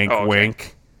 Wink,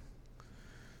 wink.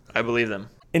 I believe them.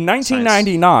 In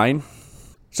 1999,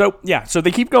 so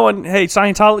they keep going, hey,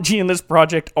 Scientology and this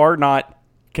project are not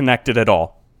connected at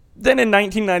all. Then in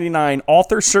 1999,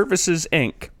 Author Services,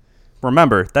 Inc.,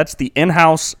 remember, that's the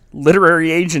in-house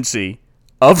literary agency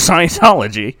of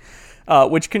Scientology,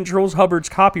 which controls Hubbard's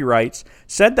copyrights,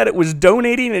 said that it was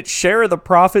donating its share of the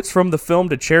profits from the film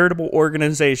to charitable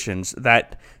organizations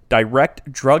that direct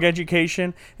drug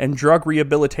education and drug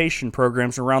rehabilitation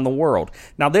programs around the world.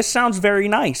 Now, this sounds very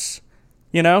nice.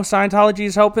 You know, Scientology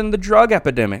is helping the drug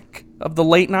epidemic of the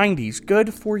late 90s.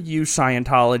 Good for you,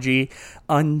 Scientology.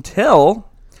 Until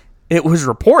it was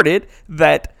reported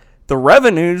that the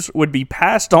revenues would be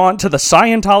passed on to the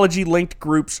Scientology-linked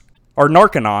groups, or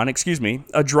Narconon,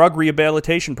 a drug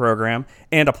rehabilitation program,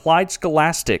 and Applied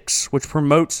Scholastics, which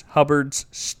promotes Hubbard's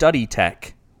study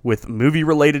tech with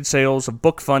movie-related sales of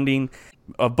funding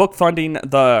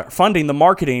the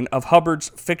marketing of Hubbard's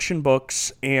fiction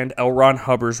books and L. Ron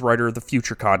Hubbard's Writer of the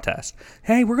Future contest.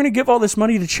 Hey, we're going to give all this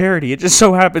money to charity. It just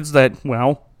so happens that,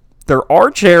 well, there are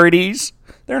charities.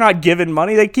 They're not giving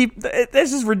money.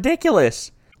 This is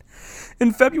ridiculous.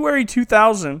 In February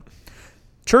 2000,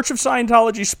 Church of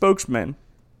Scientology spokesman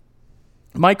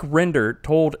Mike Render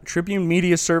told Tribune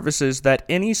Media Services that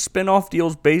any spin-off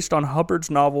deals based on Hubbard's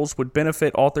novels would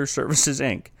benefit Author Services,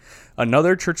 Inc.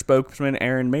 Another church spokesman,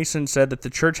 Aaron Mason, said that the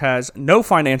church has no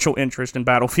financial interest in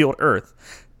Battlefield Earth.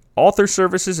 Author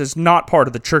Services is not part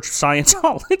of the Church of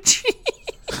Scientology.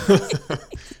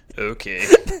 Okay.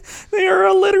 They are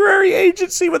a literary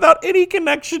agency without any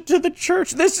connection to the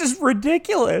church. This is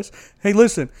ridiculous. Hey,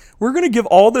 listen, we're going to give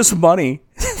all this money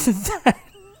that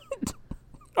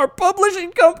our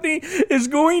publishing company is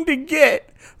going to get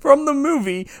from the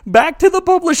movie back to the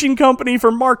publishing company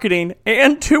for marketing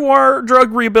and to our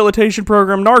drug rehabilitation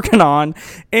program, Narcanon.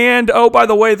 And, oh, by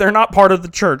the way, they're not part of the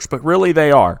church, but really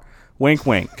they are. Wink,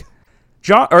 wink.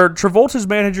 Travolta's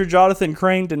manager, Jonathan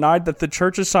Crane, denied that the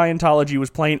Church of Scientology was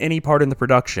playing any part in the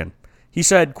production. He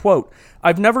said, quote,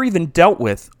 "I've never even dealt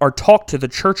with or talked to the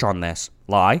church on this."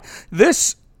 Lie.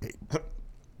 This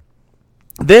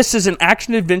is an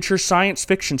action-adventure science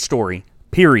fiction story.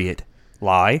 Period.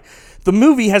 Lie. The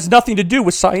movie has nothing to do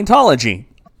with Scientology.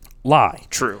 Lie.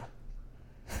 True.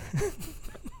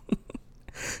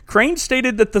 Crane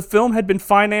stated that the film had been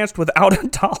financed without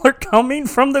 $1 coming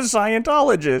from the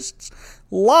Scientologists.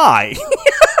 Lie.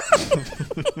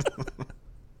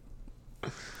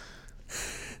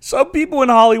 Some people in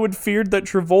Hollywood feared that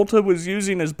Travolta was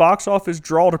using his box office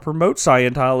draw to promote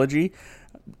Scientology.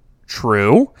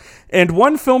 True. And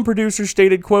one film producer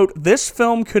stated, quote, "This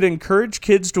film could encourage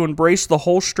kids to embrace the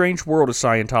whole strange world of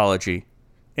Scientology."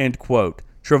 End quote.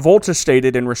 Travolta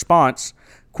stated in response,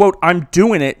 quote, "I'm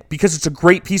doing it because it's a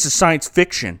great piece of science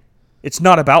fiction. It's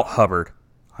not about Hubbard.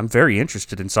 I'm very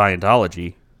interested in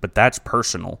Scientology, but that's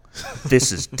personal.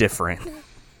 This is different."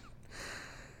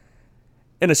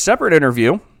 In a separate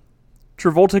interview,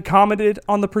 Travolta commented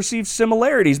on the perceived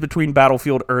similarities between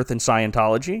Battlefield Earth and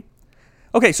Scientology.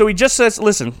 Okay, so he just says,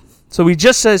 listen,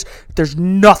 there's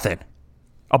nothing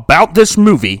about this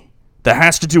movie that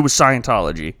has to do with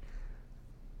Scientology.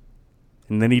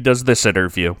 And then he does this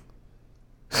interview.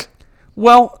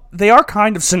 Well, they are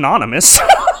kind of synonymous.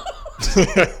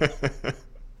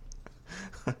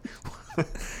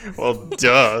 Well,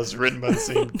 duh, it's written by the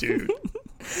same dude.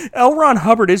 L. Ron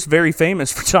Hubbard is very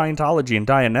famous for Scientology and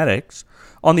Dianetics.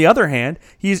 On the other hand,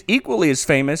 he is equally as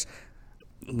famous...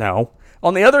 No.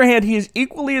 On the other hand, he is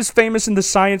equally as famous in the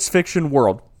science fiction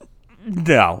world.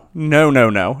 No.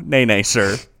 Nay,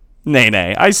 sir.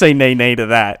 Nay. I say nay to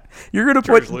that. You're going to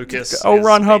George put Lucas L.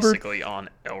 Ron is Hubbard... basically on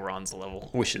L. Ron's level.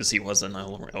 Wishes he wasn't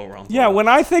L. Ron's Yeah, level. when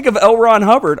I think of L. Ron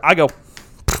Hubbard, I go,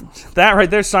 that right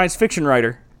there, science fiction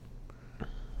writer.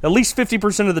 At least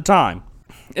 50% of the time.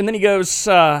 And then he goes,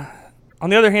 on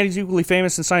the other hand, he's equally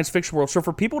famous in science fiction world. So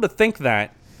for people to think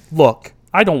that, look,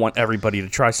 I don't want everybody to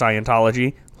try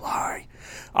Scientology. Lie.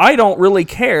 I don't really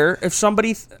care if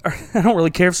somebody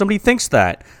thinks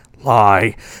that.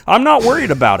 Lie. I'm not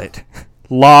worried about it.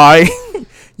 Lie.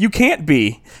 You can't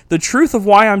be. The truth of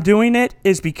why I'm doing it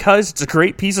is because it's a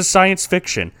great piece of science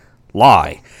fiction.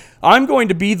 Lie. I'm going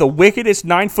to be the wickedest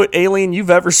 9-foot alien you've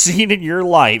ever seen in your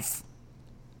life.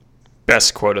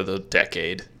 Best quote of the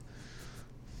decade.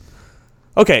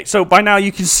 Okay, so by now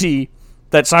you can see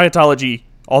that Scientology,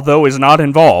 although is not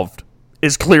involved,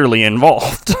 is clearly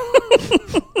involved.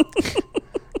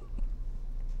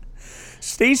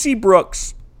 Stacey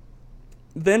Brooks,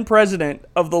 then president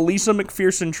of the Lisa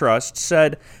McPherson Trust,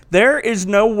 said, "There is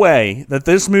no way that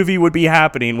this movie would be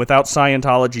happening without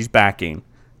Scientology's backing.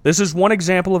 This is one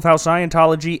example of how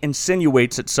Scientology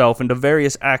insinuates itself into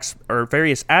various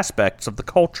aspects of the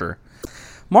culture."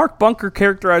 Mark Bunker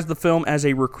characterized the film as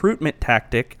a recruitment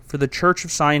tactic for the Church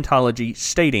of Scientology,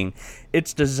 stating,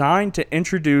 "It's designed to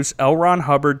introduce L. Ron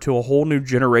Hubbard to a whole new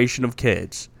generation of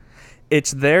kids.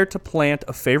 It's there to plant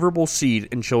a favorable seed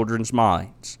in children's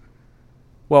minds."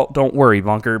 Well, don't worry,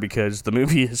 Bunker, because the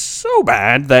movie is so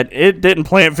bad that it didn't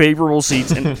plant favorable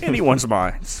seeds in anyone's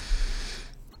minds.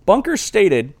 Bunker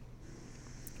stated,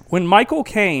 when Michael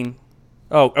Caine...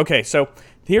 Oh, okay, so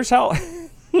here's how...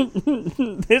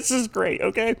 This is great,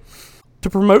 okay? To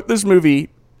promote this movie,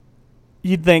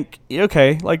 you'd think,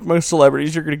 okay, like most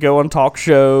celebrities, you're going to go on talk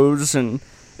shows and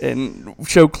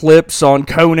show clips on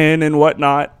Conan and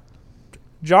whatnot.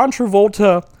 John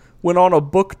Travolta went on a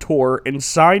book tour and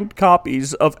signed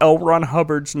copies of L. Ron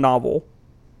Hubbard's novel.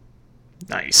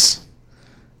 Nice.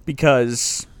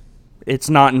 Because it's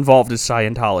not involved in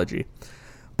Scientology.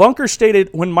 Bunker stated,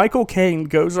 when Michael Caine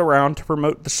goes around to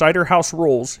promote the Cider House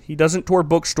Rules, he doesn't tour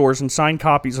bookstores and sign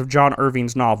copies of John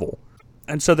Irving's novel.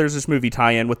 And so there's this movie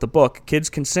tie-in with the book. Kids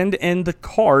can send in the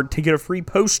card to get a free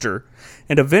poster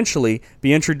and eventually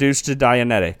be introduced to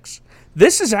Dianetics.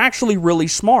 This is actually really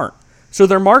smart. So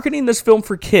they're marketing this film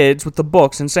for kids with the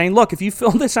books and saying, look, if you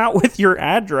fill this out with your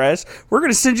address, we're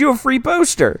going to send you a free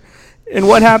poster. And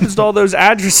what happens to all those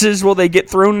addresses? Well, they get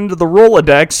thrown into the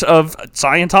Rolodex of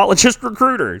Scientologist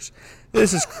recruiters.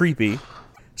 This is creepy.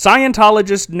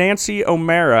 Scientologist Nancy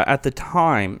O'Mara at the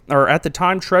time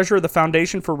treasurer of the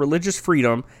Foundation for Religious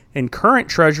Freedom and current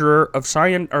treasurer of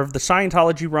the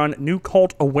Scientology-run New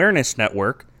Cult Awareness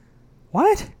Network.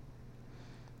 What?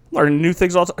 Learning new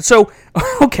things all the time. So,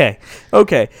 okay.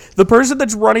 The person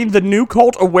that's running the New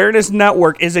Cult Awareness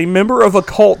Network is a member of a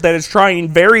cult that is trying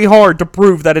very hard to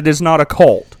prove that it is not a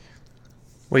cult.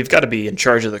 Well, you've got to be in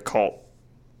charge of the cult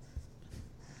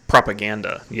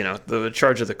propaganda, the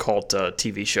charge of the cult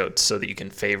TV show so that you can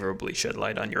favorably shed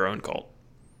light on your own cult.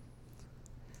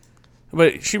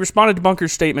 But she responded to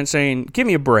Bunker's statement saying, "Give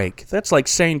me a break. That's like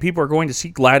saying people are going to see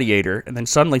Gladiator and then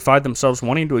suddenly find themselves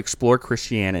wanting to explore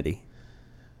Christianity.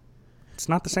 It's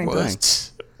not the same thing."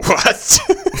 What?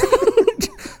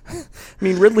 I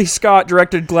mean, Ridley Scott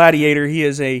directed Gladiator. He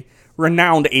is a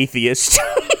renowned atheist.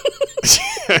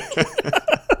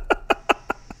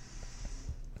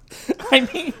 I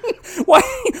mean, what?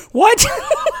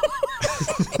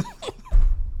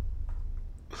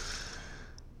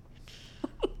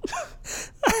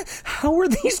 How are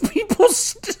these people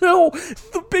still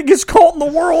the biggest cult in the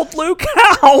world, Luke?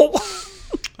 How?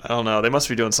 I don't know. They must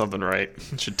be doing something right.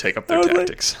 Should take up their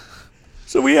tactics.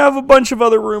 So we have a bunch of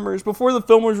other rumors. Before the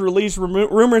film was released,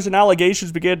 rumors and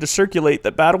allegations began to circulate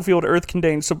that Battlefield Earth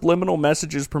contained subliminal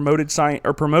messages promoting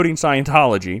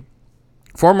Scientology.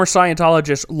 Former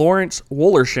Scientologist Lawrence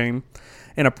Wollersheim,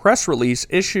 in a press release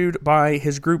issued by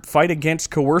his group Fight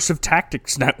Against Coercive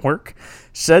Tactics Network,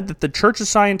 said that the Church of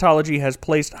Scientology has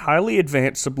placed highly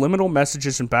advanced subliminal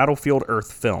messages in Battlefield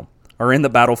Earth film, or in the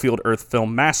Battlefield Earth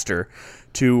film master,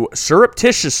 to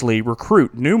surreptitiously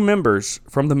recruit new members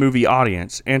from the movie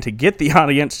audience and to get the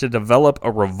audience to develop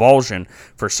a revulsion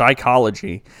for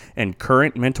psychology and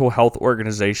current mental health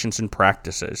organizations and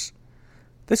practices.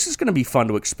 This is going to be fun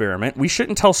to experiment. We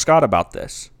shouldn't tell Scott about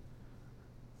this.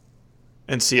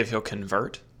 And see if he'll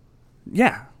convert?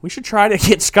 Yeah, we should try to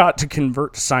get Scott to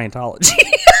convert to Scientology.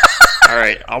 All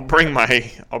right, I'll bring my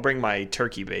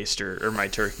turkey baster or my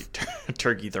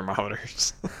turkey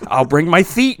thermometers. I'll bring my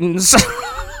thetans.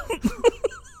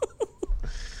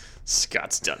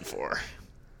 Scott's done for.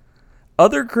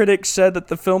 Other critics said that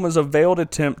the film is a veiled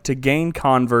attempt to gain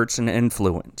converts and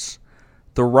influence.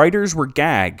 The writers were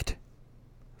gagged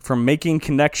from making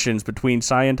connections between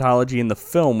Scientology and the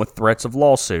film with threats of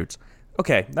lawsuits.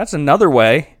 Okay, that's another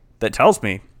way that tells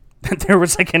me that there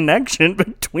was a connection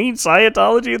between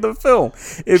Scientology and the film.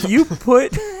 If you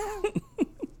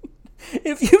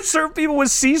if you serve people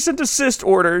with cease and desist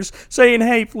orders saying,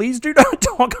 "Hey, please do not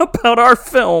talk about our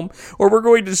film or we're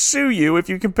going to sue you if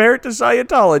you compare it to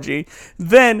Scientology,"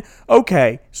 then,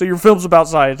 okay, so your film's about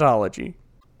Scientology.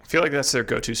 I feel like that's their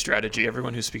go-to strategy.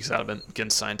 Everyone who speaks out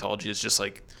against Scientology is just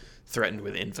like threatened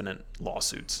with infinite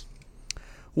lawsuits.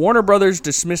 Warner Brothers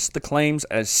dismissed the claims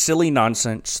as silly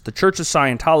nonsense. The Church of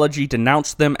Scientology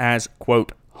denounced them as,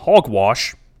 quote,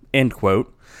 hogwash, end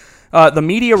quote. The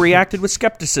media reacted with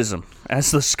skepticism.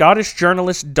 As the Scottish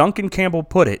journalist Duncan Campbell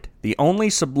put it, "The only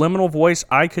subliminal voice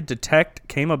I could detect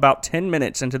came about 10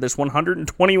 minutes into this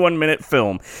 121-minute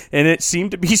film, and it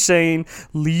seemed to be saying,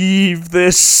 'Leave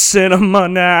this cinema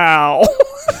now.'"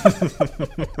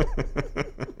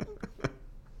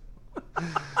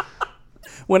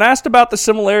 When asked about the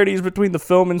similarities between the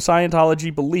film and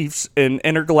Scientology beliefs in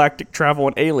intergalactic travel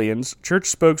and aliens, church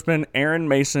spokesman Aaron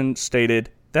Mason stated,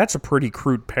 "That's a pretty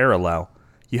crude parallel.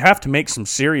 You have to make some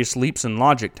serious leaps in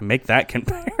logic to make that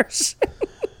comparison."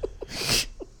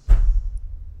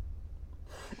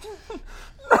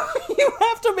 You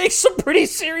have to make some pretty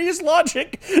serious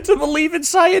logic to believe in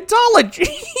Scientology.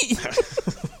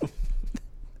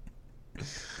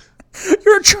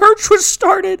 Your church was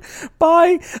started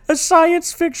by a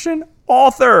science fiction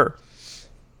author.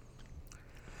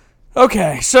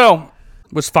 Okay, so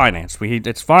it was financed.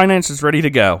 It's financed. It's ready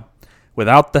to go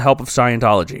without the help of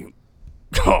Scientology.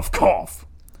 Cough, cough.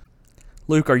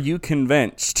 Luke, are you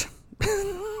convinced?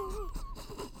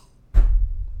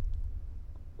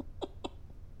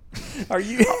 Are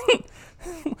you?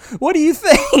 What do you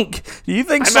think? Do you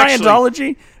think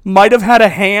Scientology might have had a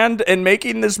hand in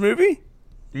making this movie?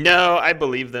 No, I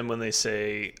believe them when they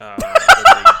say that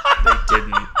they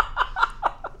didn't.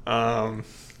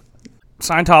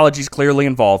 Scientology's clearly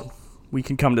involved. We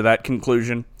can come to that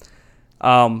conclusion.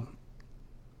 And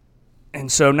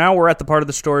so now we're at the part of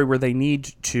the story where they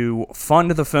need to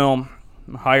fund the film,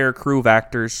 hire a crew of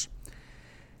actors.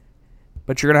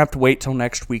 But you're going to have to wait till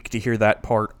next week to hear that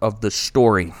part of the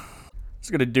story. It's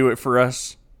going to do it for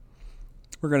us.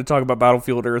 We're going to talk about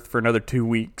Battlefield Earth for another 2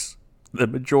 weeks. The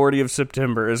majority of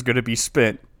September is going to be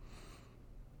spent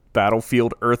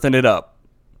Battlefield Earthing it up.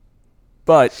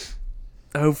 But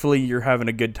hopefully you're having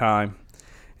a good time.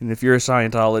 And if you're a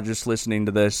Scientologist listening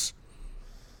to this,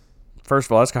 first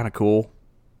of all, that's kind of cool.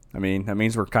 I mean, that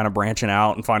means we're kind of branching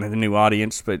out and finding a new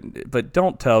audience, but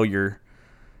don't tell your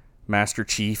Master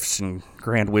Chiefs and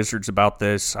Grand Wizards about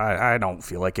this. I don't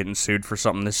feel like getting sued for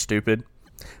something this stupid.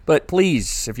 But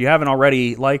please, if you haven't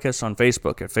already, like us on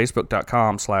Facebook at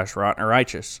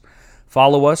facebook.com/rottenerrighteous.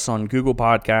 Follow us on Google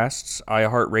Podcasts,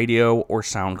 iHeartRadio, or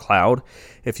SoundCloud.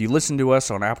 If you listen to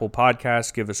us on Apple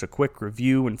Podcasts, give us a quick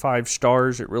review and 5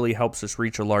 stars. It really helps us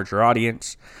reach a larger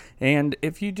audience. And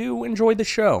if you do enjoy the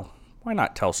show, why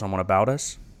not tell someone about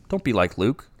us? Don't be like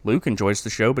Luke. Luke enjoys the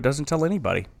show but doesn't tell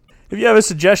anybody. If you have a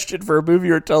suggestion for a movie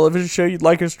or television show you'd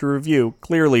like us to review,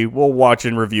 clearly we'll watch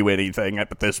and review anything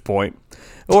at this point.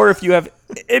 Or if you have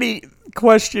any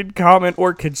question, comment,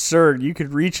 or concern, you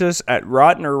can reach us at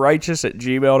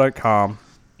rottenerrighteous@gmail.com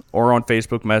or on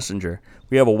Facebook Messenger.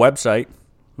 We have a website.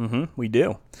 We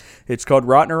do. It's called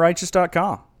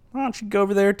rottenerrighteous.com. Why don't you go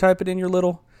over there, type it in your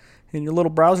little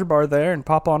browser bar there, and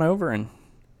pop on over and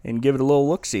give it a little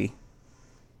look-see.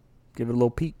 Give it a little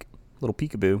peek, a little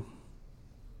peekaboo.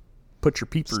 Put your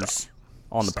peepers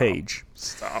on the page.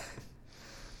 Stop.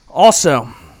 Also,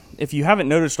 if you haven't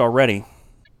noticed already,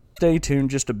 stay tuned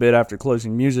just a bit after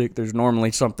closing music. There's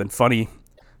normally something funny.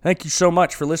 Thank you so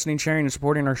much for listening, sharing, and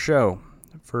supporting our show.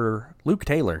 For Luke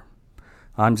Taylor,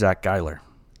 I'm Zach Geiler,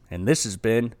 and this has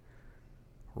been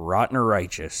Rottener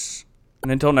Righteous.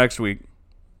 And until next week,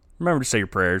 remember to say your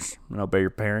prayers and obey your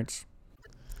parents.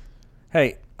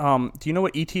 Hey, do you know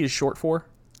what ET is short for?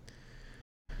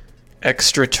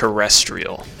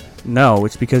 Extraterrestrial. No,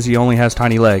 it's because he only has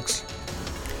tiny legs.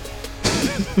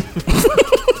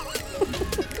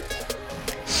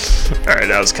 Alright,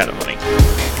 that was kind of funny.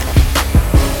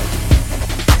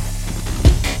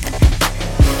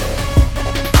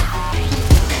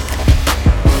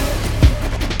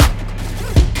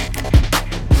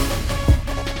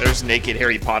 There's Naked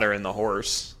Harry Potter and the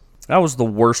Horse. That was the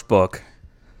worst book.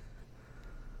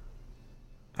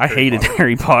 I hated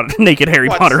Harry Potter, Naked Harry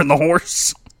Potter and the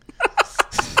Horse.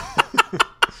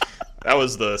 That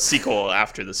was the sequel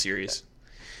after the series.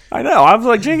 I know. I was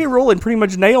like, J.K. Rowling pretty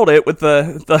much nailed it with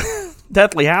the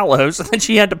Deathly Hallows, and then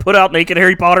she had to put out Naked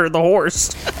Harry Potter and the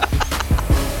Horse.